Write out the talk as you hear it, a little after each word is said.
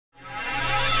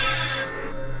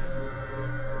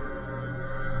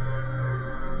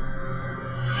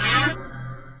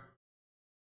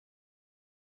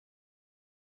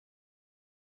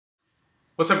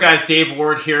What's up, guys? Dave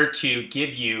Ward here to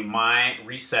give you my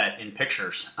reset in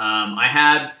pictures. I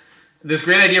had this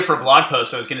great idea for a blog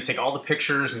post. So I was going to take all the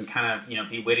pictures and kind of,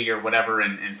 be witty or whatever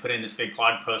and put in this big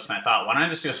blog post. And I thought, why don't I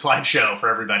just do a slideshow for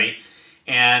everybody?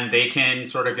 And they can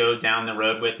sort of go down the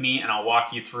road with me, and I'll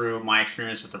walk you through my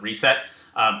experience with the reset.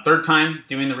 Third time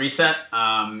doing the reset,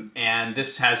 and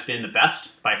this has been the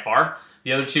best by far.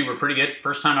 The other two were pretty good.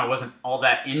 First time I wasn't all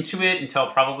that into it until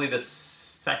probably the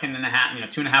second and a half,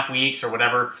 2.5 weeks or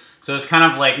whatever. So it's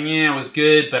kind of like, yeah, it was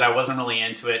good, but I wasn't really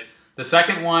into it. The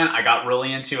second one I got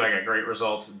really into. I got great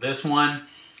results. This one,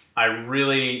 I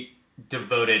really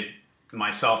devoted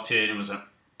myself to it. It was an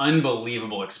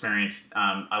unbelievable experience.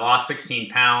 I lost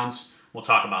 16 pounds. We'll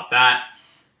talk about that.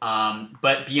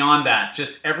 But beyond that,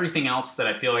 just everything else that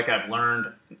I feel like I've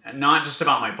learned, not just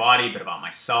about my body, but about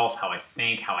myself, how I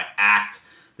think, how I act,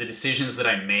 the decisions that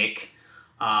I make.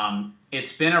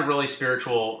 It's been a really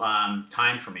spiritual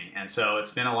time for me, and so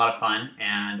it's been a lot of fun,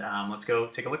 and let's go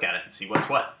take a look at it and see what's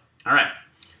what. All right,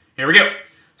 here we go.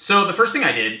 So the first thing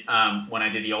I did when I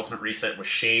did the ultimate reset was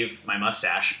shave my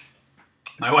mustache.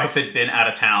 My wife had been out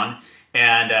of town,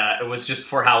 and it was just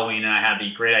before Halloween, and I had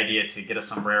the great idea to get a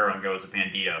sombrero and go as a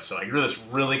bandito. So I grew this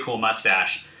really cool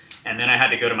mustache, and then I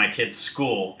had to go to my kid's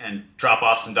school and drop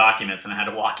off some documents, and I had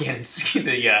to walk in and see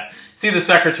the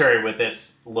secretary with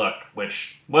this look,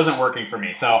 which wasn't working for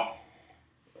me. So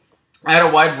I had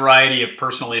a wide variety of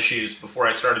personal issues before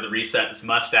I started the reset, this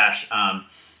mustache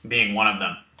being one of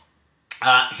them.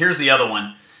 Here's the other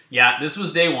one. Yeah, this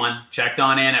was day one. Checked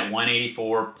on in at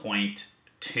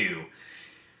 184.2.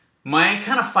 My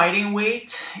kind of fighting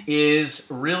weight is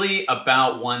really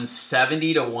about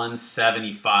 170 to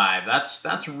 175.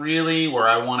 That's really where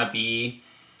I want to be.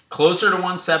 Closer to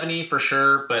 170 for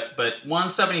sure, but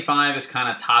 175 is kind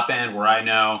of top end where I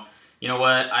know, you know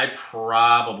what, I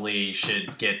probably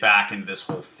should get back into this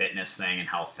whole fitness thing and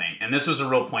health thing. And this was a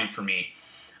real point for me.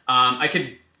 I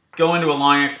could go into a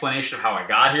long explanation of how I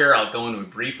got here. I'll go into a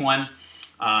brief one.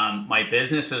 My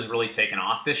business has really taken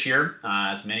off this year.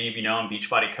 As many of you know, I'm a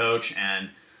Beachbody coach, and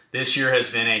this year has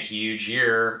been a huge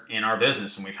year in our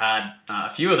business, and we've had a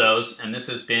few of those, and this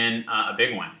has been a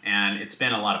big one, and it's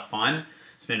been a lot of fun.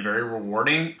 It's been very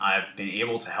rewarding. I've been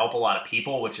able to help a lot of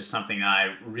people, which is something that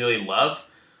I really love,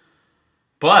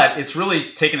 but it's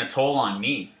really taken a toll on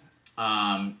me.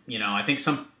 I think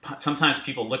sometimes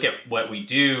people look at what we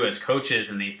do as coaches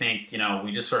and they think,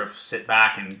 we just sort of sit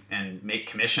back and make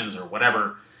commissions or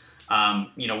whatever.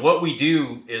 What we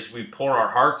do is we pour our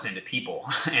hearts into people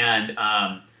and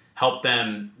help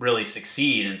them really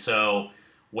succeed. And so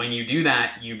when you do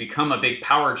that, you become a big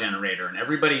power generator, and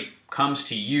everybody comes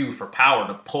to you for power,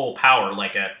 to pull power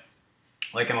like an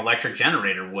electric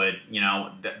generator would,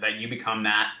 that you become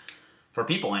that for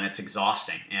people, and it's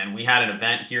exhausting. And we had an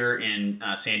event here in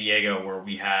San Diego where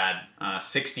we had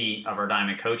 60 of our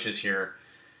Diamond coaches here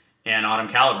and Autumn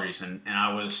Calabrese, and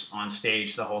I was on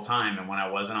stage the whole time, and when I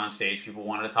wasn't on stage, people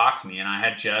wanted to talk to me, and I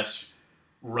had just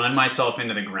run myself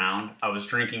into the ground. I was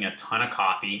drinking a ton of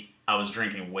coffee. I was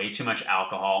drinking way too much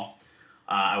alcohol.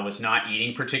 I was not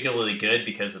eating particularly good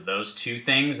because of those two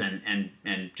things, and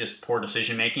just poor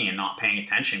decision making and not paying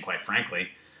attention, quite frankly.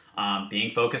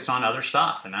 Being focused on other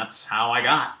stuff, and that's how I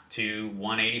got to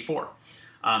 184.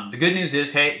 The good news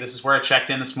is, hey, this is where I checked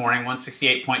in this morning,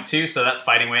 168.2, so that's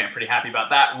fighting weight. I'm pretty happy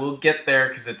about that. We'll get there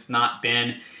because it's not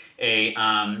been a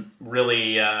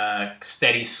really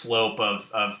steady slope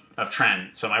of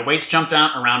trend. So my weight's jumped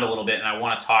out around a little bit, and I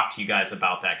want to talk to you guys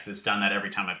about that because it's done that every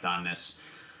time I've done this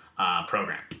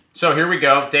program. So here we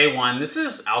go, day one. This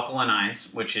is Alkaline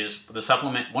Ice, which is the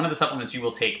supplement, one of the supplements you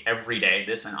will take every day.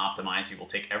 This and Optimize you will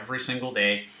take every single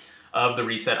day of the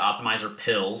Reset Optimizer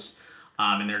pills.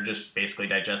 And they're just basically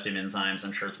digestive enzymes.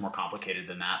 I'm sure it's more complicated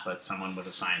than that, but someone with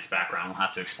a science background will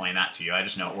have to explain that to you. I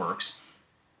just know it works.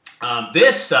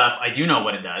 This stuff, I do know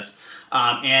what it does.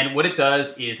 And what it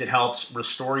does is it helps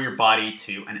restore your body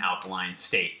to an alkaline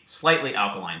state, slightly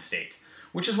alkaline state,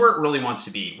 which is where it really wants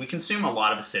to be. We consume a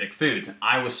lot of acidic foods, and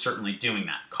I was certainly doing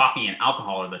that. Coffee and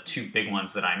alcohol are the two big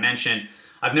ones that I mentioned.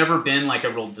 I've never been like a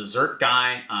real dessert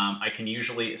guy. I can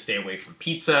usually stay away from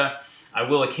pizza. I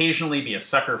will occasionally be a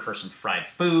sucker for some fried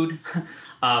food,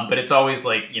 but it's always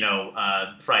like,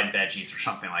 fried veggies or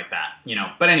something like that,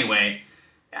 But anyway,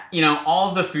 all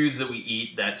of the foods that we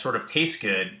eat that sort of taste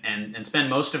good and spend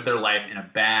most of their life in a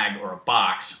bag or a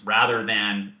box rather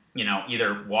than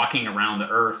either walking around the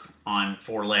earth on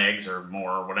 4 legs or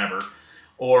more or whatever,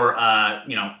 or,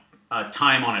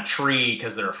 time on a tree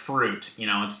because they're a fruit.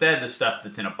 Instead, the stuff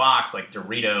that's in a box like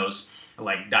Doritos,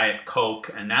 like Diet Coke,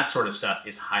 and that sort of stuff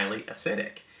is highly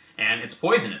acidic. And it's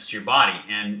poisonous to your body.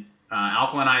 And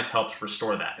Alkaline ice helps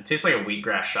restore that. It tastes like a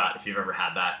wheatgrass shot if you've ever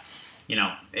had that. You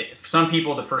know, for some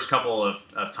people, the first couple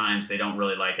of times, they don't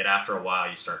really like it. After a while,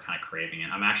 you start kind of craving it.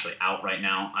 I'm actually out right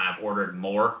now. I've ordered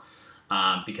more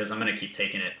because I'm going to keep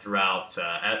taking it throughout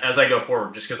as I go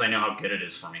forward, just because I know how good it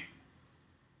is for me.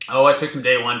 Oh, I took some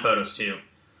day one photos too.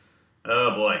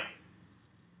 Oh boy.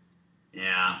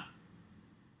 Yeah.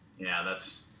 Yeah,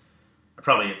 that's... I'm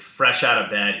probably fresh out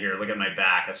of bed here. Look at my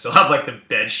back. I still have like the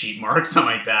bed sheet marks on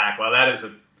my back. Well,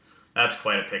 that's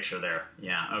quite a picture there.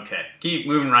 Yeah, okay. Keep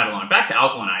moving right along. Back to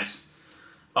alkaline ice.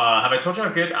 Have I told you how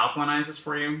good alkaline ice is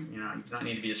for you? You know, you don't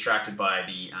need to be distracted by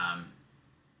the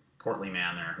portly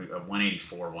man there.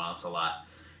 184, wow, that's a lot.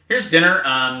 Here's dinner,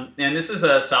 and this is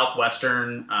a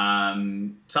southwestern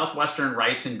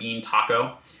rice and bean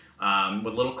taco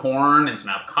with little corn and some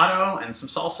avocado and some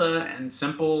salsa and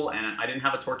simple. And I didn't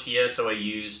have a tortilla, so I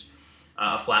used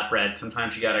a flatbread.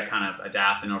 Sometimes you got to kind of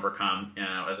adapt and overcome, you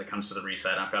know, as it comes to the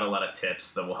reset. I've got a lot of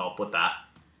tips that will help with that.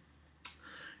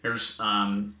 Here's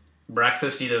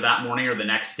breakfast either that morning or the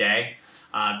next day.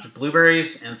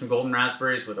 Blueberries and some golden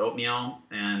raspberries with oatmeal.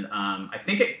 And I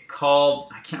think it called,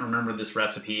 I can't remember this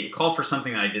recipe, it called for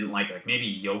something that I didn't like maybe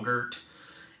yogurt.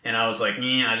 And I was like,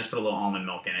 I just put a little almond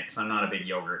milk in it because I'm not a big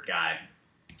yogurt guy.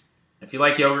 If you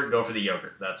like yogurt, go for the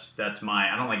yogurt. That's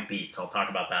I don't like beets. I'll talk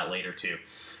about that later too.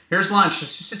 Here's lunch.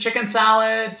 It's just a chicken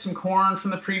salad, some corn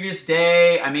from the previous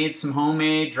day. I made some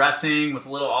homemade dressing with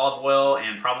a little olive oil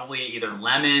and probably either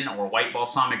lemon or white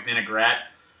balsamic vinaigrette.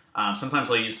 Sometimes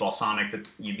I'll use balsamic, but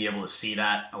you'd be able to see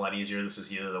that a lot easier. This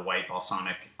is either the white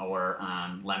balsamic or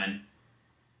lemon.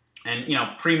 And, you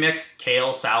know, pre-mixed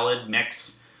kale salad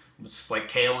mix. It's like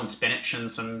kale and spinach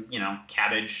and some, you know,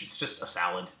 cabbage. It's just a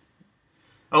salad.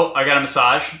 Oh, I got a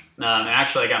massage. And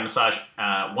actually, I got a massage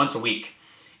once a week.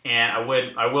 And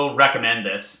I will recommend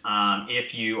this.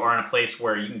 If you are in a place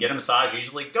where you can get a massage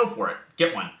easily, go for it.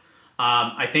 Get one.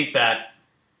 I think that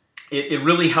it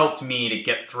really helped me to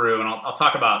get through. And I'll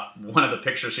talk about one of the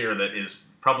pictures here that is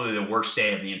probably the worst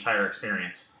day of the entire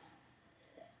experience.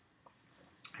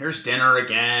 Here's dinner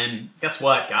again. Guess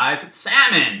what, guys? It's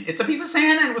salmon. It's a piece of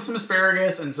salmon with some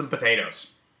asparagus and some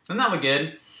potatoes. Doesn't that look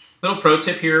good? Little pro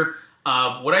tip here.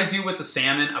 What I do with the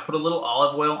salmon, I put a little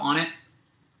olive oil on it.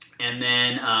 And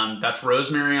then that's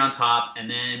rosemary on top. And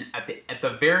then at the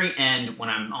very end, when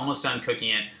I'm almost done cooking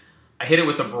it, I hit it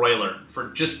with a broiler for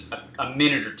just a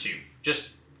minute or two. Just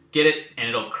get it, and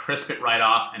it'll crisp it right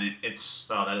off. And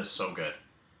oh, that is so good.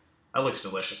 That looks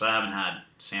delicious. I haven't had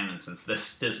salmon since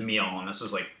this meal, and this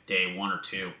was like day 1 or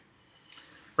 2.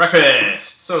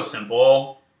 Breakfast. So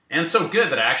simple and so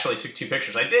good that I actually took 2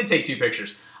 pictures. I did take 2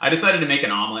 pictures. I decided to make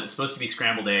an omelet. It's supposed to be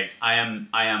scrambled eggs. I am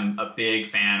a big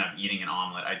fan of eating an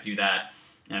omelet. I do that,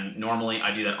 and normally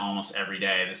I do that almost every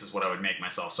day. This is what I would make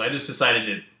myself. So I just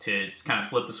decided to kind of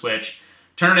flip the switch,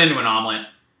 turn it into an omelet,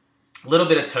 a little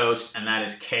bit of toast, and that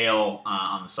is kale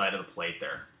on the side of the plate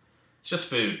there. It's just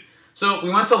food. So we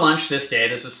went to lunch this day.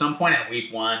 This is some point at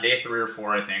week 1, day 3 or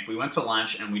 4, I think. We went to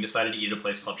lunch and we decided to eat at a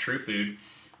place called True Food,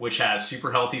 which has super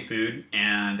healthy food.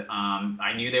 And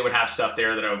I knew they would have stuff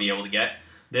there that I would be able to get.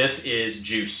 This is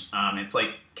juice. It's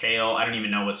like kale. I don't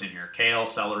even know what's in here. Kale,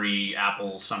 celery,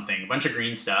 apples, something, a bunch of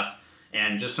green stuff,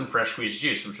 and just some fresh squeezed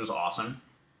juice, which was awesome.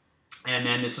 And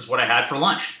then this is what I had for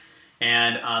lunch.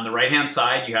 And on the right-hand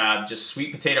side, you have just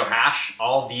sweet potato hash,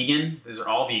 all vegan. These are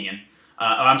all vegan. Oh,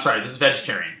 I'm sorry, this is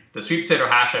vegetarian. The sweet potato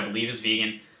hash, I believe, is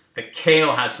vegan. The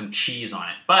kale has some cheese on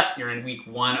it, but you're in week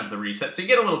 1 of the reset, so you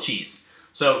get a little cheese.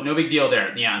 So no big deal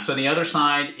there. Yeah, and so the other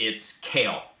side, it's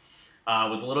kale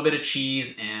with a little bit of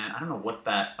cheese, and I don't know what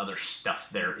that other stuff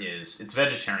there is. It's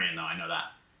vegetarian, though, I know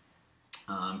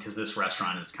that, because this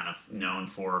restaurant is kind of known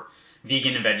for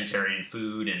vegan and vegetarian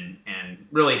food and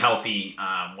really healthy.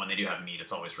 When they do have meat,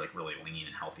 it's always like really lean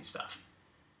and healthy stuff.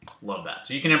 Love that.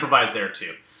 So you can improvise there,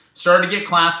 too. Started to get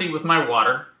classy with my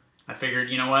water. I figured,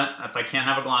 you know what, if I can't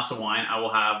have a glass of wine,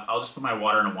 I'll just put my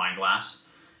water in a wine glass.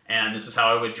 And this is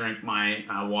how I would drink my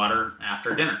water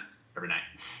after dinner every night.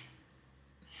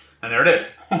 And there it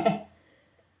is.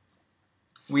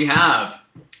 We have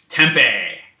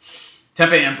tempeh.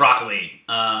 Tempeh and broccoli.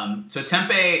 So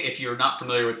tempeh, if you're not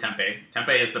familiar with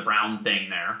tempeh is the brown thing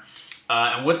there.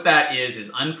 And what that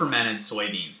is unfermented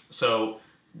soybeans. So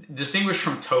distinguished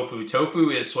from tofu. Tofu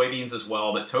is soybeans as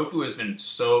well, but tofu has been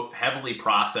so heavily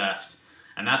processed,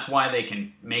 and that's why they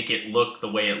can make it look the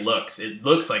way it looks. It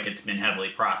looks like it's been heavily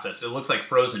processed. It looks like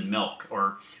frozen milk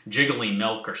or jiggly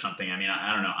milk or something. I mean,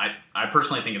 I don't know. I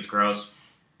personally think it's gross.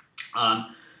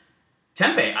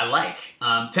 Tempeh, I like.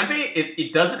 Tempeh,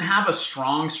 it doesn't have a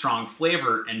strong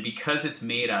flavor, and because it's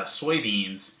made out of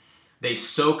soybeans, they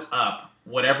soak up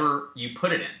whatever you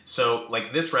put it in. So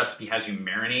like this recipe has you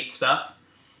marinate stuff.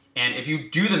 And if you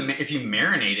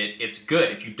marinate it, it's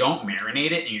good. If you don't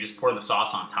marinate it and you just pour the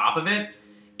sauce on top of it,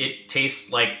 it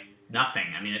tastes like nothing.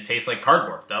 I mean, it tastes like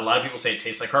cardboard. A lot of people say it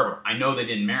tastes like cardboard. I know they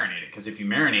didn't marinate it, because if you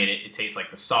marinate it, it tastes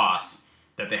like the sauce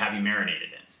that they have you marinated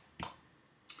in.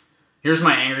 Here's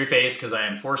my angry face because I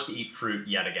am forced to eat fruit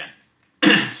yet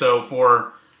again. So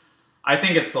for, I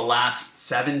think it's the last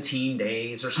 17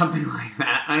 days or something like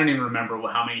that. I don't even remember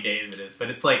how many days it is, but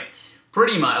it's like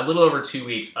pretty much a little over 2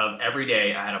 weeks of every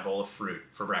day I had a bowl of fruit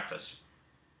for breakfast.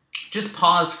 Just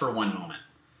pause for one moment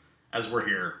as we're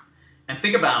here and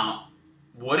think about,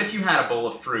 what if you had a bowl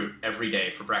of fruit every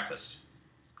day for breakfast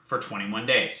for 21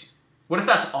 days? What if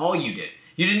that's all you did?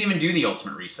 You didn't even do the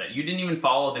ultimate reset. You didn't even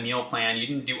follow the meal plan. You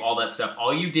didn't do all that stuff.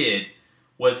 All you did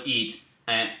was eat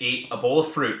a bowl of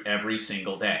fruit every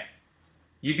single day.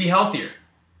 You'd be healthier.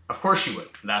 Of course you would.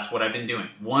 That's what I've been doing.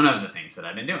 One of the things that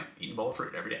I've been doing, eating a bowl of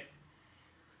fruit every day.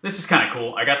 This is kind of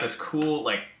cool. I got this cool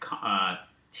like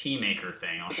tea maker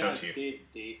thing. I'll show it to you.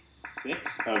 Day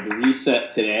 6 of the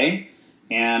reset today,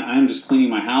 and I'm just cleaning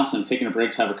my house and I'm taking a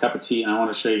break to have a cup of tea, and I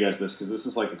want to show you guys this because this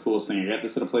is like the coolest thing. I got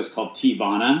this at a place called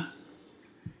Teavana.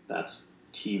 That's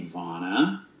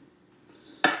Teavana.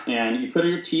 And you put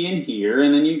your tea in here,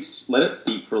 and then you let it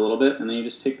steep for a little bit, and then you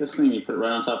just take this thing and you put it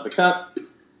right on top of the cup.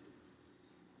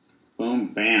 Boom,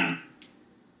 bam.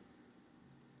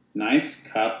 Nice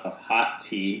cup of hot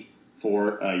tea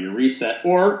for your reset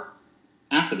or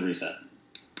after the reset.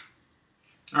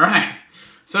 All right.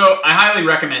 So I highly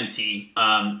recommend tea.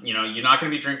 You know, you're not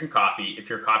going to be drinking coffee. If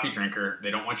you're a coffee drinker,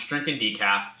 they don't want you drinking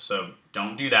decaf, so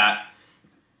don't do that.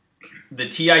 The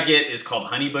tea I get is called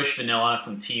Honeybush Vanilla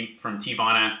from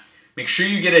Teavana. Make sure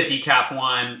you get a decaf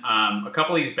one. A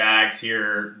couple of these bags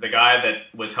here, the guy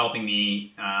that was helping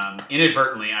me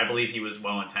inadvertently, I believe he was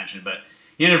well-intentioned, but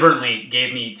he inadvertently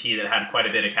gave me tea that had quite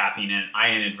a bit of caffeine in it. I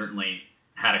inadvertently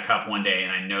had a cup one day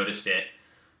and I noticed it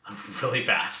really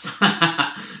fast.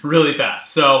 Really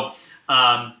fast. So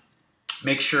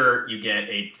make sure you get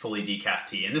a fully decaf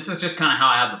tea. And this is just kind of how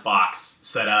I have the box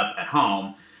set up at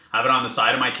home. I have it on the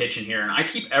side of my kitchen here, and I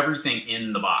keep everything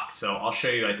in the box. So I'll show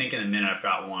you, I think in a minute I've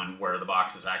got one where the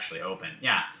box is actually open.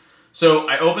 Yeah. So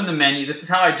I open the menu. This is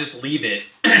how I just leave it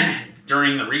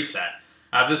during the reset.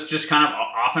 I have this just kind of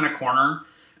off in a corner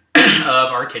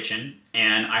of our kitchen,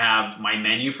 and I have my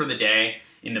menu for the day.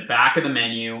 In the back of the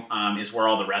menu is where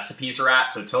all the recipes are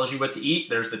at. So it tells you what to eat.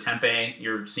 There's the tempeh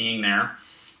you're seeing there,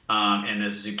 and the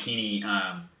zucchini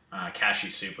cashew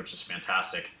soup, which is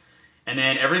fantastic. And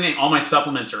then everything, all my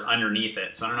supplements are underneath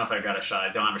it. So I don't know if I've got a shot.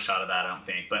 I don't have a shot of that, I don't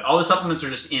think. But all the supplements are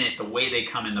just in it the way they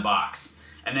come in the box.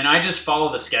 And then I just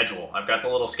follow the schedule. I've got the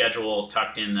little schedule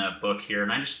tucked in the book here,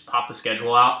 and I just pop the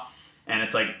schedule out. And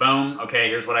it's like, boom, okay,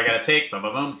 here's what I got to take, boom,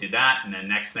 boom, boom, do that. And then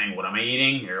next thing, what am I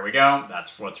eating? Here we go.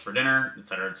 That's what's for dinner,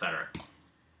 etc., etc.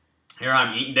 Here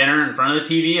I'm eating dinner in front of the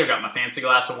TV. I've got my fancy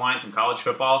glass of wine, some college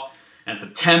football, and some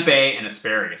tempeh and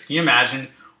asparagus. Can you imagine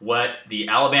what the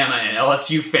Alabama and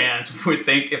LSU fans would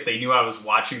think if they knew I was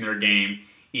watching their game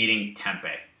eating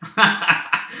tempeh?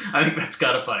 I think that's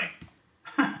kind of funny.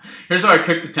 Here's how I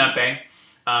cook the tempeh.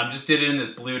 Just did it in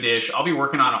this blue dish. I'll be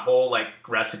working on a whole like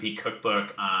recipe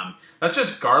cookbook. That's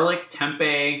just garlic,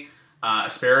 tempeh,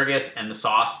 asparagus, and the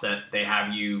sauce that they have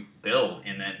you build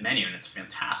in that menu, and it's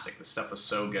fantastic. This stuff was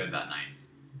so good that night.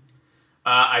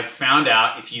 I found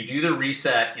out if you do the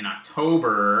reset in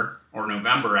October, or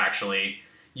November actually,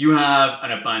 you have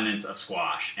an abundance of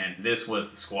squash, and this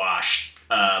was the squash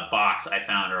box I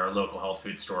found at our local health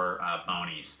food store,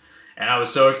 Boney's. And I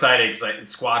was so excited because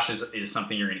squash is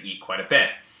something you're going to eat quite a bit.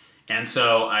 And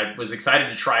so I was excited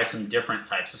to try some different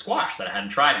types of squash that I hadn't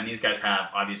tried, and these guys have,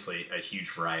 obviously, a huge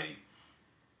variety.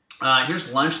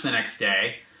 Here's lunch the next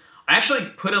day. I actually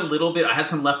put a little bit, I had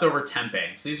some leftover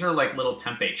tempeh. So these are like little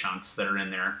tempeh chunks that are in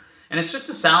there. And it's just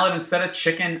a salad. Instead of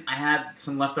chicken, I had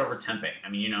some leftover tempeh. I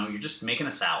mean, you know, you're just making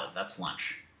a salad. That's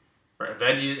lunch.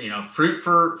 Veggies, you know, fruit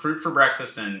for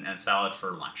breakfast and salad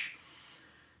for lunch.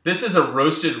 This is a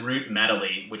roasted root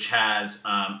medley, which has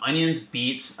onions,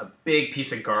 beets, a big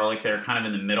piece of garlic there, kind of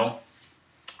in the middle,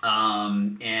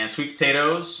 and sweet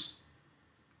potatoes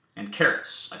and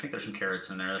carrots. I think there's some carrots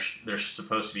in there. There's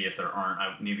supposed to be. If there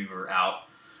aren't, maybe we're out.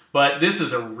 But this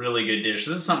is a really good dish.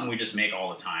 This is something we just make all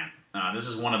the time. This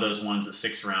is one of those ones that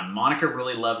sticks around. Monica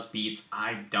really loves beets.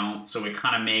 I don't. So we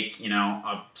kind of make, you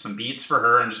know, some beets for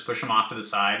her and just push them off to the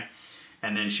side.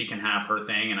 And then she can have her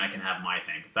thing and I can have my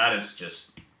thing. But that is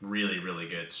just really, really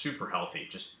good. Super healthy.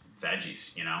 Just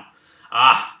veggies, you know.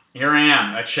 Here I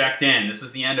am. I checked in. This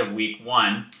is the end of week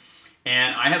 1.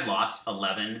 And I had lost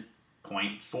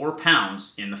 11.4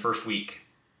 pounds in the first week.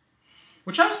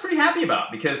 which I was pretty happy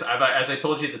about because as I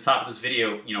told you at the top of this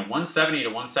video, 170 to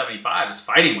 175 is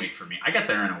fighting weight for me. I got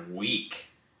there in a week.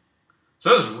 So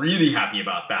I was really happy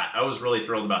about that. I was really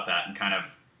thrilled about that and kind of,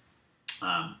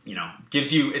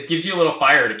 gives you a little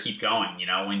fire to keep going,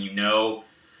 when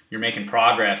you're making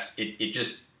progress.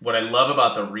 What I love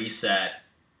about the reset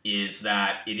is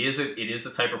that it is the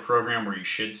type of program where you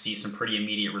should see some pretty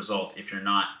immediate results if you're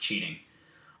not cheating.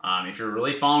 If you're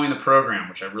really following the program,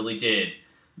 which I really did,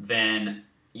 then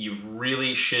you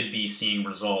really should be seeing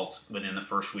results within the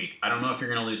first week. I don't know if you're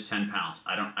going to lose 10 pounds.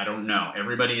 I don't know.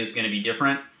 Everybody is going to be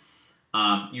different.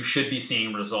 You should be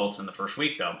seeing results in the first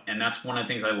week, though. And that's one of the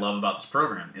things I love about this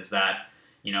program is that,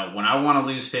 when I want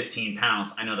to lose 15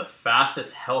 pounds, I know the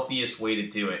fastest, healthiest way to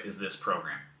do it is this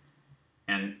program.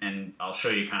 And I'll show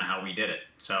you kind of how we did it.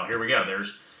 So here we go.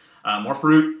 There's more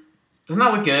fruit. Doesn't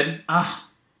that look good? Ah,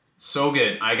 so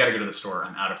good. I got to go to the store.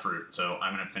 I'm out of fruit. So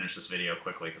I'm going to finish this video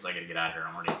quickly because I got to get out of here.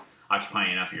 I'm already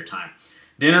occupying enough of your time.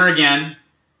 Dinner again.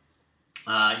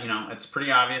 It's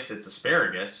pretty obvious. It's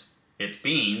asparagus. It's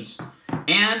beans.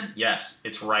 And yes,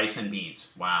 it's rice and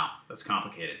beans. Wow, that's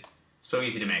complicated. So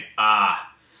easy to make.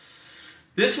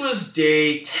 This was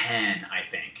day 10, I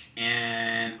think.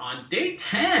 And on day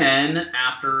 10,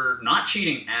 after not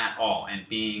cheating at all and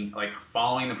being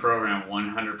following the program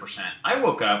 100%, I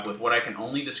woke up with what I can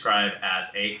only describe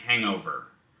as a hangover.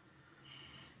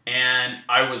 And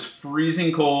I was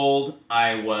freezing cold.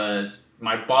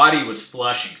 My body was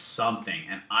flushing something,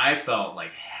 and I felt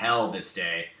like hell this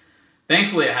day.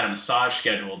 Thankfully, I had a massage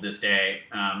scheduled this day,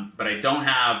 but I don't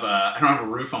have a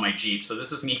roof on my Jeep, so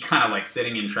this is me kind of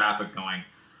sitting in traffic going,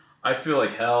 I feel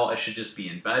like hell. I should just be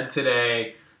in bed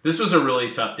today. This was a really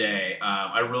tough day.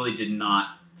 I really did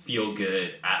not feel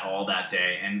good at all that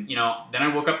day. And, then I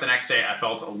woke up the next day. I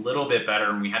felt a little bit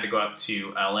better, and we had to go up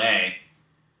to LA.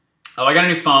 Oh, I got a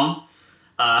new phone.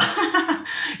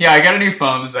 Yeah, I got a new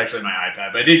phone. This is actually my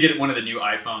iPad, but I did get one of the new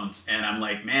iPhones, and I'm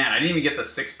like, man, I didn't even get the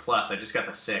 6 Plus. I just got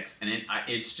the 6, and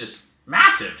it's just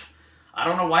massive. I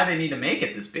don't know why they need to make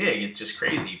it this big. It's just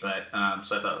crazy, but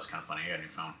so I thought it was kind of funny. I got a new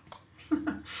phone.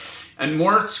 And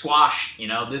more squash.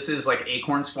 This is like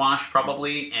acorn squash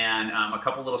probably, and a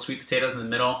couple little sweet potatoes in the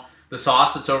middle. The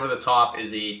sauce that's over the top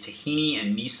is a tahini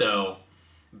and miso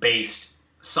based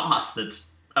sauce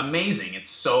that's amazing.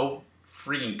 It's so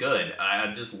freaking good.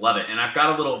 I just love it. And I've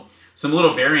got some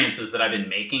little variances that I've been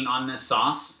making on this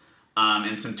sauce,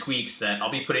 and some tweaks that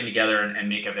I'll be putting together and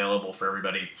make available for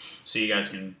everybody so you guys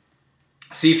can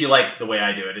see if you like the way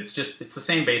I do it. It's the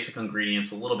same basic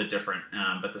ingredients, a little bit different,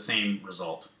 but the same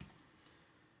result.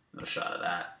 No shot of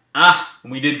that.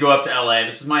 We did go up to LA.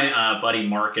 This is my buddy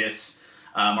Marcus.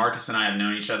 Marcus and I have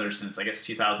known each other since, I guess,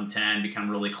 2010, become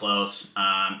really close,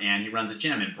 and he runs a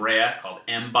gym in Brea called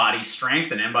M-Body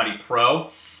Strength and M-Body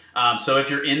Pro. So if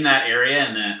you're in that area,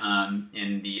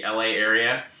 in the LA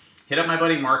area, hit up my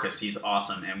buddy Marcus. He's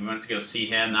awesome, and we went to go see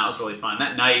him. That was really fun.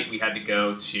 That night, we had to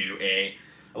go to a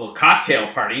little cocktail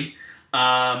party,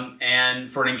 and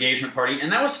for an engagement party,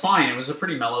 and that was fine. It was a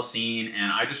pretty mellow scene,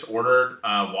 and I just ordered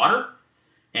water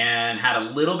and had a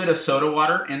little bit of soda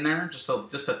water in there, just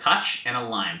a touch, and a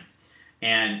lime.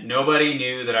 And nobody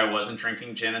knew that I wasn't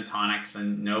drinking gin and tonics,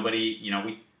 and nobody,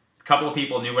 a couple of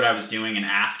people knew what I was doing and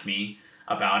asked me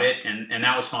about it, and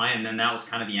that was fine, and then that was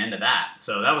kind of the end of that.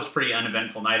 So that was a pretty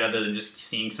uneventful night other than just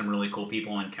seeing some really cool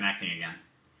people and connecting again.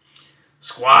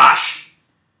 Squash!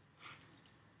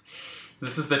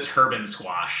 This is the turban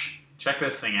squash. Check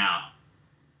this thing out.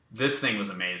 This thing was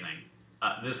amazing.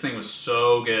 This thing was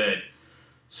so good.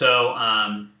 So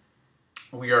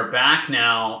we are back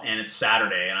now, and it's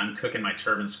Saturday, and I'm cooking my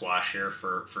turban squash here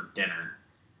for dinner.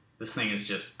 This thing is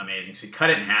just amazing. So you cut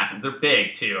it in half, and they're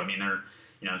big too. I mean,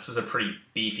 this is a pretty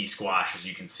beefy squash, as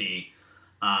you can see.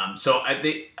 So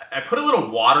I put a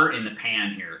little water in the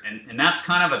pan here, and that's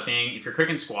kind of a thing. If you're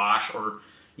cooking squash or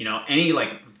any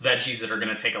veggies that are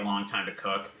going to take a long time to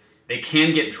cook, they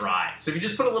can get dry. So if you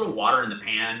just put a little water in the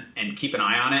pan and keep an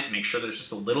eye on it, and make sure there's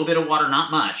just a little bit of water,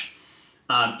 not much,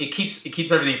 it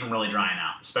keeps everything from really drying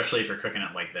out, especially if you're cooking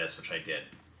it like this, which I did.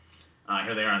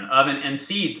 Here they are in the oven, and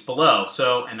seeds below.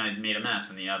 And I made a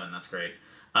mess in the oven. That's great.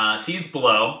 Seeds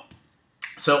below.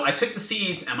 So I took the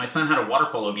seeds, and my son had a water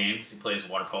polo game because he plays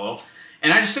water polo,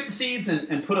 and I just took the seeds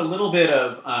and put a little bit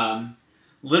of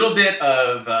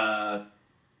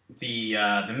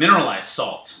the mineralized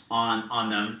salt on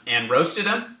them and roasted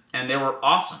them, and they were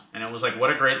awesome. And it was like, what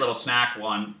a great little snack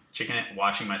while I'm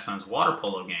watching my son's water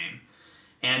polo game.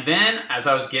 And then as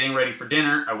I was getting ready for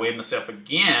dinner, I weighed myself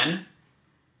again,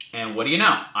 and what do you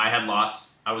know? I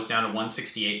was down to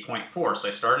 168.4, so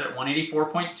I started at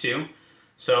 184.2.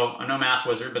 So I'm no math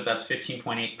wizard, but that's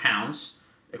 15.8 pounds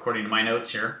according to my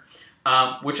notes here,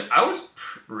 which I was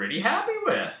pretty happy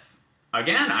with.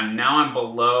 Again, I'm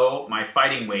below my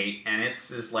fighting weight, and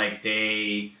it's is like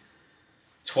day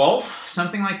 12,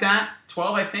 something like that.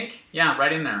 12, I think. Yeah,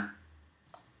 right in there.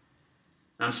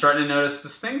 I'm starting to notice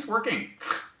this thing's working.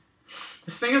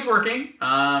 This thing is working.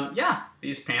 Yeah,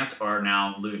 these pants are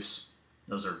now loose.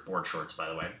 Those are board shorts, by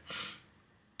the way.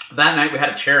 That night, we had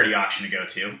a charity auction to go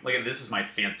to. Look at this is my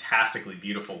fantastically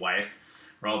beautiful wife.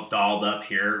 We're all dolled up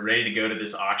here, ready to go to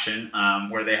this auction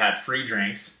where they had free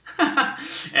drinks.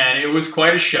 And it was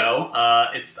quite a show.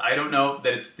 I don't know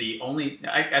that it's the only...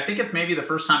 I think it's maybe the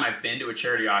first time I've been to a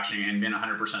charity auction and been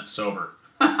 100% sober.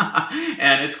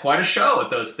 And it's quite a show at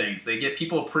those things. They get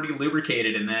people pretty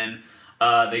lubricated, and then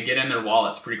they get in their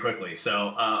wallets pretty quickly.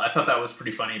 So I thought that was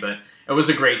pretty funny, but it was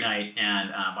a great night, and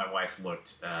my wife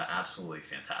looked absolutely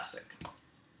fantastic.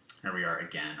 Here we are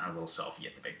again, our little selfie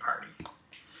at the big party.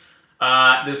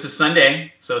 This is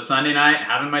Sunday, so Sunday night,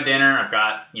 having my dinner. I've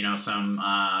got, you know,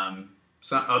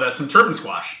 that's some turban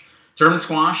squash. Turban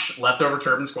squash, leftover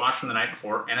turban squash from the night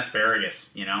before, and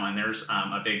asparagus, you know, and there's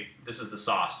this is the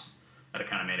sauce that I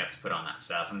kind of made up to put on that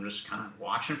stuff. I'm just kind of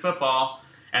watching football,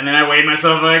 and then I weighed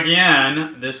myself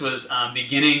again. This was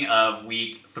beginning of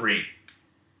week 3.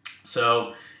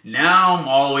 So now I'm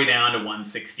all the way down to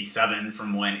 167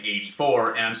 from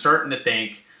 184, and I'm starting to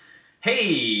think,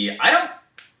 hey, I don't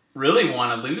really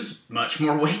want to lose much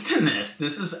more weight than this.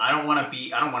 I don't want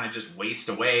to just waste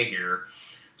away here.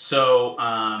 So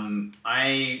I'm,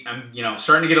 you know,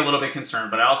 starting to get a little bit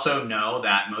concerned, but I also know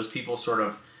that most people sort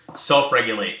of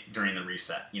self-regulate during the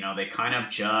reset. You know, they kind of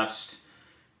just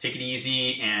take it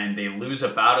easy and they lose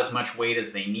about as much weight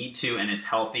as they need to and is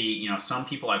healthy. You know,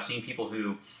 I've seen people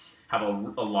who have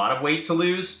a lot of weight to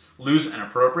lose an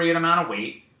appropriate amount of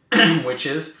weight, which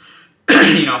is,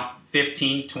 you know,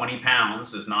 15, 20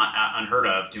 pounds is not unheard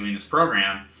of doing this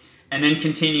program, and then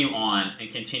continue on and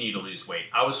continue to lose weight.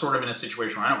 I was sort of in a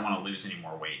situation where I don't want to lose any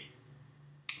more weight.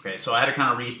 Okay, so I had to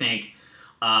kind of rethink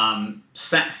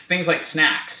things like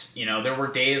snacks. You know, there were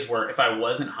days where if I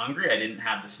wasn't hungry, I didn't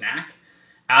have the snack.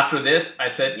 After this, I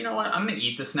said, you know what, I'm going to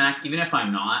eat the snack even if I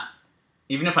am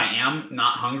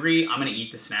not hungry, I'm going to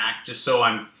eat the snack just so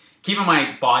I'm keeping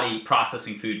my body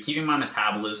processing food, keeping my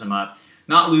metabolism up,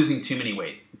 not losing too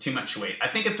much weight. I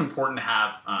think it's important to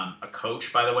have a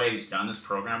coach, by the way, who's done this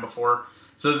program before,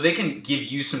 so that they can give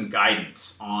you some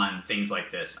guidance on things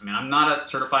like this. I mean, I'm not a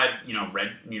certified,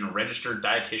 registered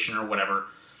dietitian or whatever.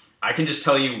 I can just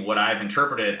tell you what I've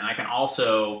interpreted, and I can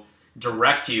also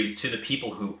direct you to the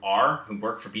people who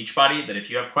work for Beachbody, that if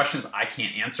you have questions I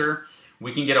can't answer,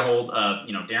 we can get a hold of,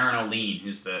 Darren O'Lean,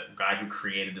 who's the guy who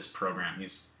created this program.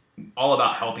 He's all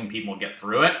about helping people get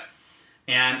through it.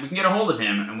 And we can get a hold of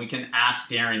him, and we can ask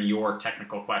Darren your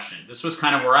technical question. This was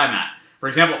kind of where I'm at. For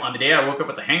example, on the day I woke up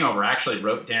with a hangover, I actually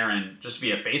wrote Darren just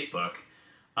via Facebook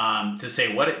to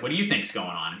say, what do you think's going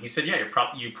on? And he said, yeah,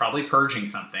 you're probably purging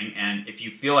something, and if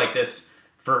you feel like this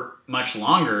for much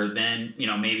longer, then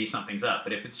maybe something's up.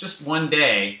 But if it's just one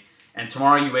day, and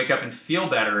tomorrow you wake up and feel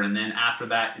better, and then after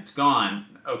that it's gone,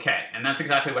 okay. And that's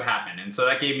exactly what happened. And so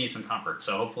that gave me some comfort.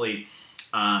 So hopefully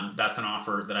that's an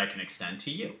offer that I can extend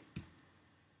to you.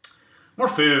 More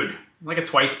food, like a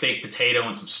twice-baked potato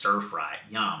and some stir-fry.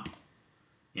 Yum.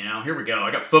 Here we go.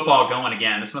 I got football going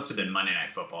again. This must have been Monday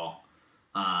Night Football.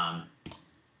 Oh,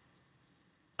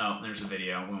 there's a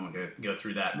video. We won't go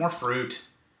through that. More fruit.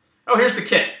 Oh, here's the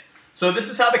kit. So this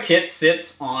is how the kit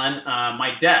sits on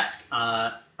my desk,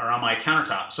 or on my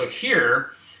countertop. So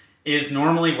here is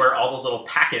normally where all the little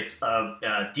packets of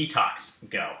detox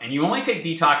go. And you only take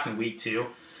detox in week 2.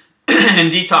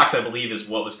 And detox, I believe, is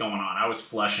what was going on. I was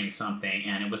flushing something,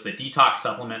 and it was the detox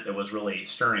supplement that was really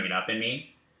stirring it up in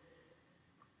me.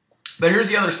 But here's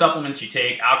the other supplements you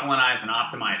take: Alkalinize and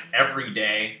Optimize every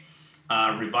day.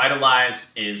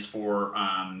 Revitalize is for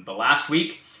the last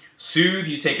week. Soothe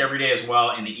you take every day as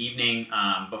well in the evening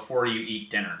before you eat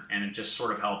dinner, and it just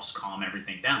sort of helps calm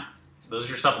everything down. So those are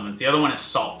your supplements. The other one is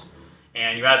salt,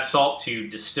 and you add salt to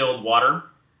distilled water.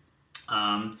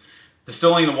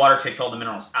 Distilling the water takes all the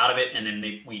minerals out of it, and then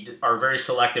we are very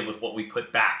selective with what we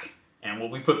put back. And what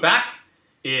we put back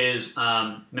is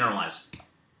mineralized.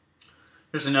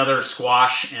 There's another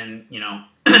squash and,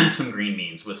 some green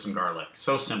beans with some garlic.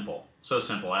 So simple. So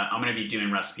simple. I'm going to be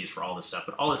doing recipes for all this stuff,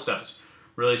 but all this stuff is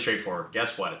really straightforward.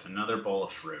 Guess what? It's another bowl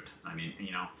of fruit. I mean,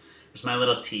 there's my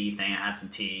little tea thing. I had some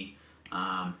tea.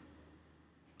 The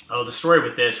story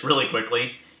with this, really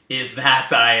quickly, is that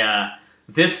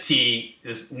this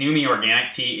Numi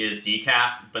organic tea is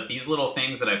decaf, but these little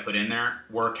things that I put in there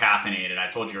were caffeinated. I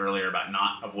told you earlier about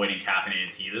not avoiding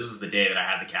caffeinated tea. This is the day that I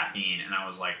had the caffeine, and I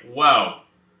was like, whoa,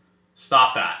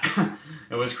 Stop that.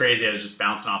 It was crazy. I was just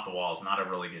bouncing off the walls. Not a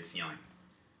really good feeling.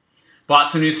 Bought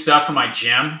some new stuff for my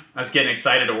gym. I was getting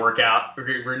excited to work out.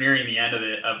 We're nearing the end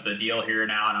of the deal here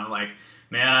now, and I'm like,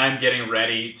 man, I'm getting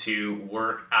ready to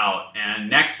work out. And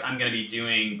next, I'm going to be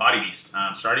doing Body Beast,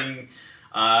 starting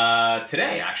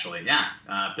today, actually. Yeah,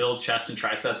 build chest and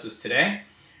triceps is today.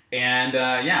 And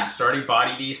yeah, starting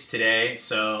Body Beast today.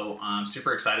 So I'm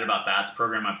super excited about that. It's a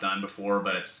program I've done before,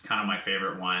 but it's kind of my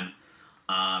favorite one.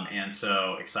 And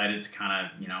so excited to kind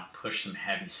of, you know, push some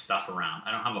heavy stuff around.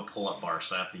 I don't have a pull-up bar,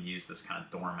 so I have to use this kind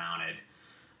of door-mounted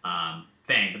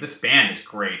thing. But this band is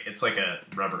great. It's like a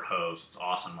rubber hose. It's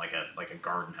awesome, like a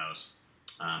garden hose.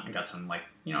 I got some, like,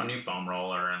 you know, new foam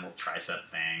roller and a little tricep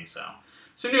thing. So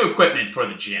some new equipment for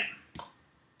the gym.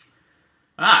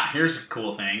 Here's a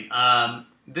cool thing.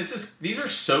 These are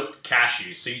soaked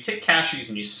cashews. So you take cashews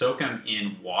and you soak them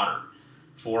in water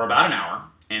for about an hour,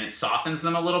 and it softens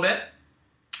them a little bit.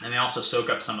 And they also soak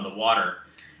up some of the water.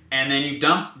 And then you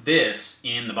dump this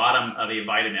in the bottom of a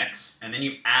Vitamix, and then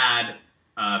you add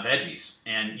veggies.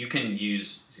 And you can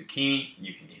use zucchini,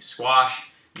 you can use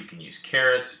squash, you can use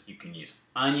carrots, you can use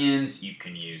onions, you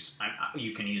can use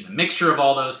a mixture of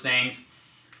all those things.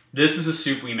 This is a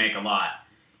soup we make a lot.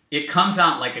 It comes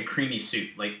out like a creamy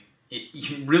soup. Like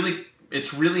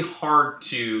it's really hard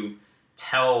to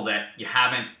tell that you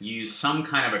haven't used some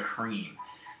kind of a cream.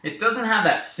 It doesn't have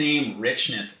that same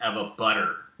richness of a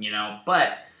butter, you know,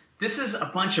 but this is a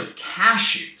bunch of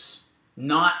cashews,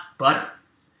 not butter.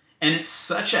 And it's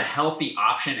such a healthy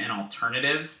option and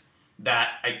alternative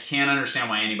that I can't understand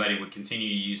why anybody would continue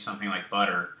to use something like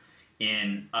butter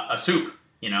in a soup,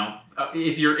 you know.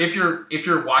 If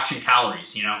you're watching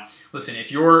calories, you know, listen,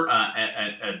 if you're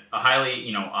a highly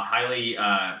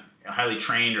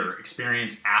trained or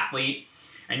experienced athlete,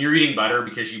 and you're eating butter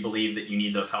because you believe that you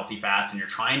need those healthy fats and you're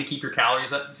trying to keep your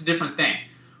calories up, it's a different thing.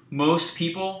 Most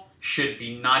people should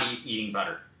be not eating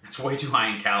butter. It's way too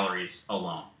high in calories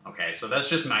alone. Okay, so that's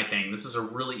just my thing. This is a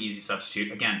really easy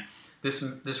substitute. Again,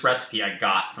 this recipe I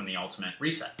got from the Ultimate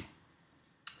Reset.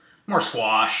 More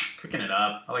squash, cooking it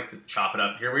up. I like to chop it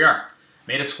up. Here we are.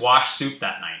 Made a squash soup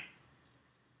that night.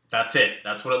 That's it.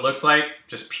 That's what it looks like.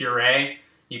 Just puree.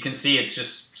 You can see it's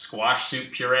just squash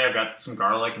soup puree. I've got some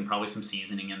garlic and probably some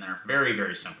seasoning in there. Very,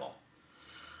 very simple.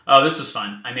 Oh, this was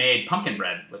fun. I made pumpkin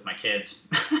bread with my kids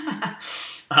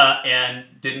and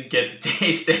didn't get to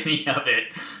taste any of it.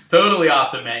 Totally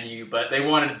off the menu, but they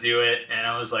wanted to do it, and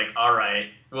I was like, all right,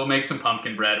 we'll make some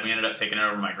pumpkin bread. We ended up taking it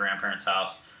over to my grandparents'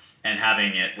 house and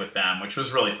having it with them, which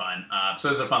was really fun. So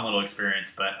it was a fun little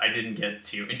experience, but I didn't get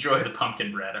to enjoy the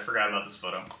pumpkin bread. I forgot about this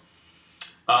photo.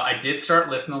 I did start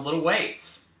lifting a little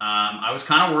weights. I was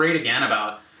kind of worried again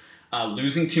about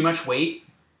losing too much weight,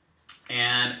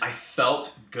 and I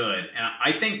felt good. And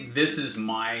I think this is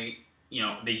my, you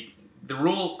know, the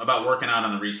rule about working out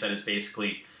on the Reset is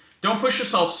basically don't push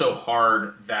yourself so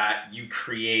hard that you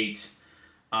create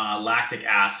lactic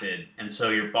acid, and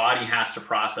so your body has to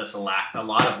process a lot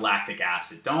of lactic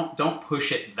acid. Don't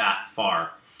push it that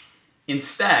far.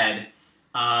 Instead,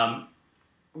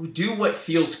 do what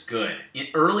feels good.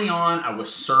 Early on, I was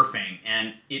surfing,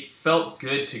 and it felt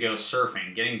good to go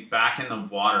surfing. Getting back in the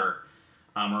water,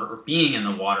 or being in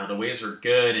the water, the waves were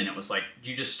good, and it was like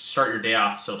you just start your day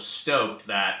off so stoked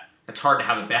that it's hard to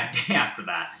have a bad day after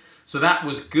that. So that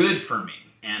was good for me,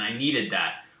 and I needed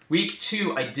that. Week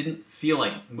 2, I didn't feel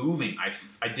like moving.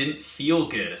 I didn't feel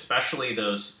good, especially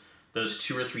those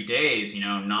 2 or 3 days, you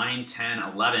know, 9, 10,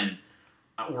 11,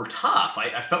 were tough.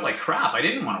 I felt like crap. I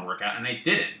didn't want to work out, and I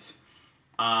didn't.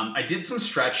 I did some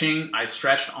stretching. I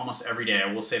stretched almost every day.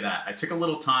 I will say that. I took a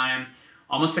little time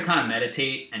almost to kind of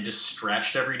meditate and just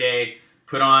stretched every day.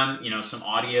 Put on, you know, some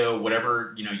audio,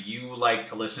 whatever, you know, you like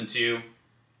to listen to.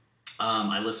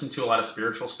 I listened to a lot of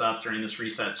spiritual stuff during this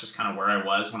reset. It's just kind of where I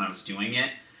was when I was doing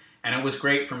it. And it was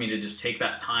great for me to just take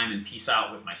that time and peace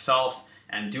out with myself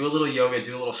and do a little yoga,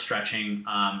 do a little stretching,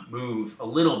 move a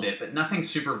little bit, but nothing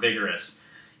super vigorous.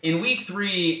 In week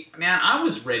 3, man, I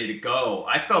was ready to go.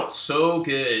 I felt so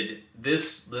good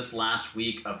this last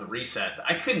week of the reset that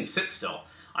I couldn't sit still.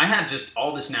 I had just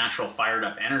all this natural fired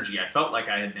up energy. I felt like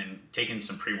I had been taking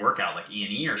some pre-workout like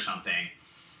E&E or something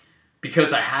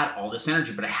because I had all this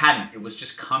energy, but I hadn't. It was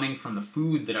just coming from the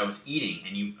food that I was eating.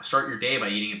 And you start your day by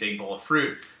eating a big bowl of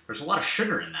fruit. There's a lot of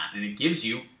sugar in that, and it gives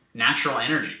you natural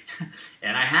energy.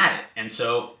 And I had it. And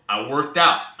so I worked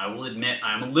out. I will admit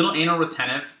I'm a little anal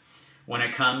retentive when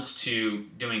it comes to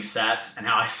doing sets and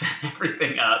how I set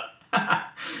everything up.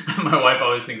 My wife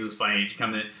always thinks it's funny. She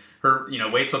come in, her, you know,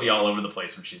 weights will be all over the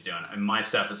place when she's doing it. And my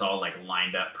stuff is all like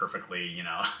lined up perfectly, you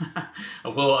know. I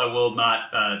will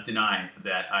not deny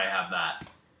that I have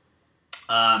that.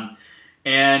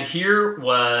 And here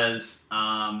was,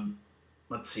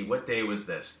 let's see, what day was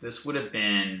this? This would have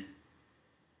been,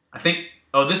 I think,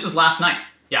 oh, this was last night.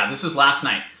 Yeah, this was last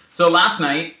night. So last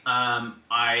night,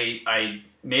 I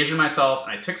measured myself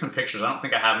and I took some pictures. I don't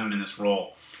think I have them in this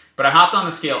roll. But I hopped on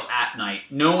the scale at night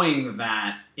knowing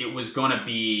that it was going to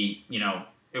be, you know,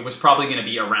 it was probably going to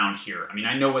be around here. I mean,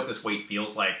 I know what this weight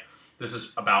feels like. This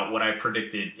is about what I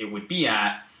predicted it would be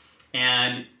at.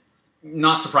 And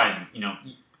not surprising, you know,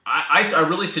 I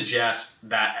really suggest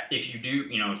that if you do,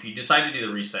 you know, if you decide to do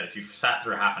the reset, if you've sat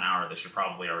through a half an hour of this, you're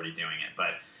probably already doing it.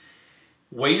 But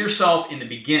weigh yourself in the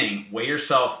beginning, weigh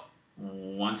yourself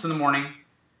once in the morning,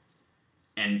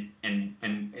 and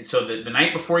so the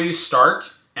night before you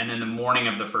start, and then the morning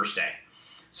of the first day,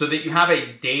 so that you have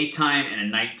a daytime and a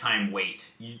nighttime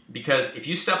weight. Because if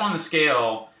you step on the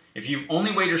scale, if you've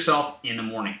only weighed yourself in the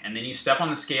morning, and then you step on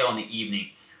the scale in the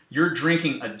evening, you're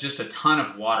drinking just a ton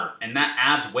of water, and that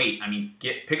adds weight. I mean,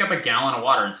 pick up a gallon of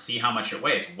water and see how much it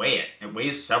weighs. Weigh it. It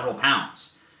weighs several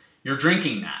pounds. You're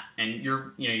drinking that, and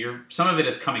some of it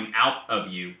is coming out of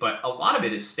you, but a lot of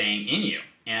it is staying in you,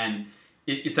 and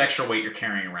it's extra weight you're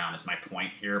carrying around. Is my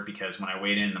point here, because when I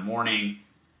weighed in the morning,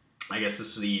 I guess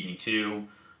this was the evening too.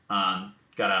 Got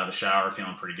out of the shower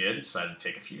feeling pretty good. Decided to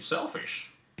take a few selfies.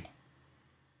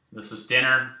 This was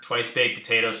dinner, twice baked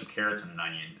potatoes, some carrots, and an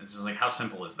onion. This is like, how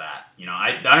simple is that? You know,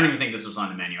 I don't even think this was on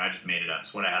the menu. I just made it up.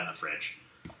 It's what I had in the fridge.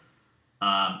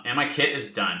 And my kit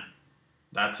is done.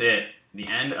 That's it. The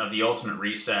end of the ultimate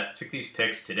reset. Took these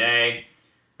pics today.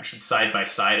 I should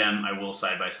side-by-side them. I will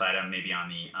side-by-side them maybe on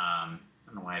the, I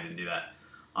don't know why I didn't do that,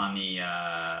 on the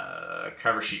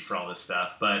cover sheet for all this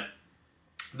stuff. But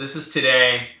this is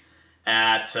today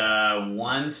at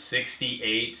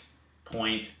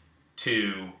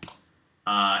 168.2,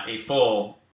 a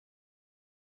full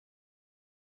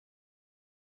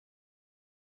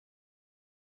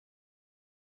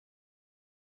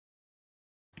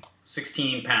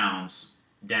 16 pounds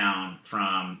down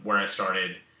from where I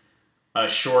started a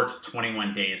short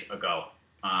 21 days ago.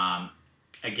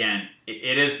 Again,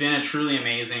 it has been a truly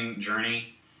amazing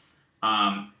journey.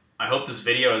 I hope this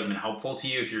video has been helpful to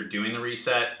you if you're doing the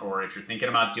reset, or if you're thinking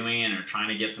about doing it or trying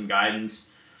to get some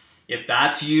guidance. If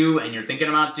that's you and you're thinking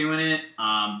about doing it,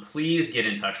 please get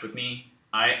in touch with me.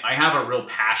 I have a real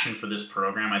passion for this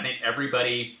program. I think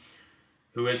everybody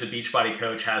who is a Beachbody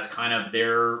coach has kind of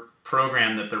their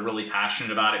program that they're really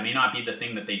passionate about. It may not be the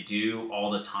thing that they do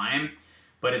all the time,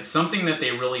 but it's something that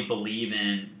they really believe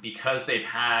in because they've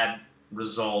had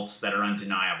results that are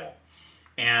undeniable.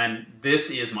 And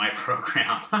this is my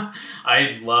program.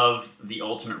 I love the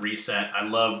Ultimate Reset. I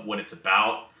love what it's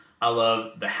about. I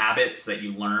love the habits that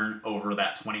you learn over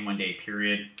that 21-day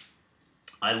period.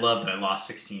 I love that I lost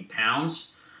 16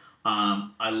 pounds.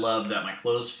 I love that my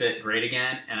clothes fit great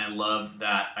again. And I love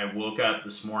that I woke up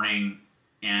this morning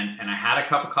and I had a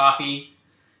cup of coffee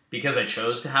because I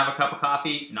chose to have a cup of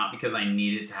coffee, not because I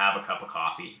needed to have a cup of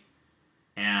coffee.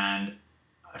 And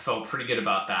I felt pretty good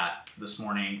about that this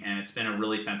morning, and it's been a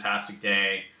really fantastic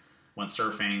day. Went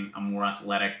surfing, I'm more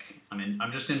athletic,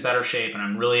 I'm just in better shape, and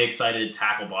I'm really excited to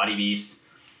tackle Body Beast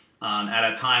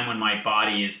at a time when my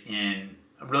body is in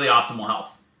really optimal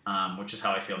health, which is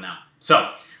how I feel now.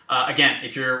 So again,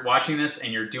 if you're watching this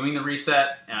and you're doing the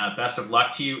reset, best of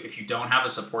luck to you. If you don't have a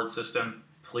support system,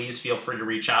 please feel free to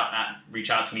reach out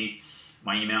to me.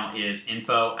 My email is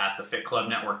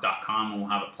info@thefitclubnetwork.com, and we'll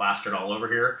have it plastered all over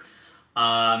here.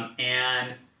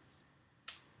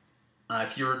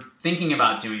 If you're thinking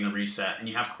about doing the reset and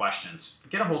you have questions,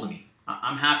 get a hold of me.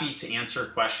 I'm happy to answer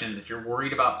questions. If you're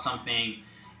worried about something,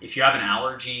 if you have an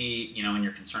allergy, you know, and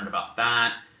you're concerned about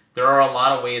that, there are a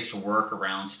lot of ways to work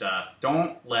around stuff.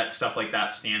 Don't let stuff like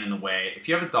that stand in the way. If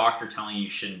you have a doctor telling you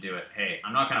shouldn't do it, hey,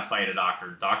 I'm not going to fight a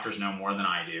doctor. Doctors know more than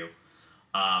I do.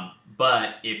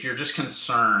 But if you're just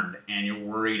concerned and you're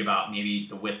worried about maybe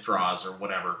the withdrawals or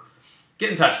whatever, get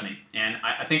in touch with me, and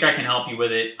I think I can help you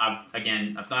with it. I've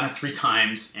done it 3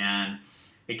 times, and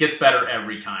it gets better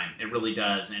every time. It really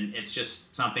does, and it's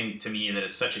just something to me that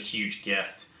is such a huge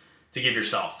gift to give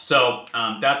yourself. So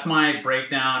that's my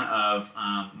breakdown of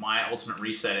my Ultimate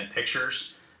Reset in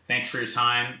pictures. Thanks for your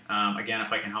time. Again,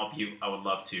 if I can help you, I would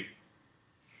love to.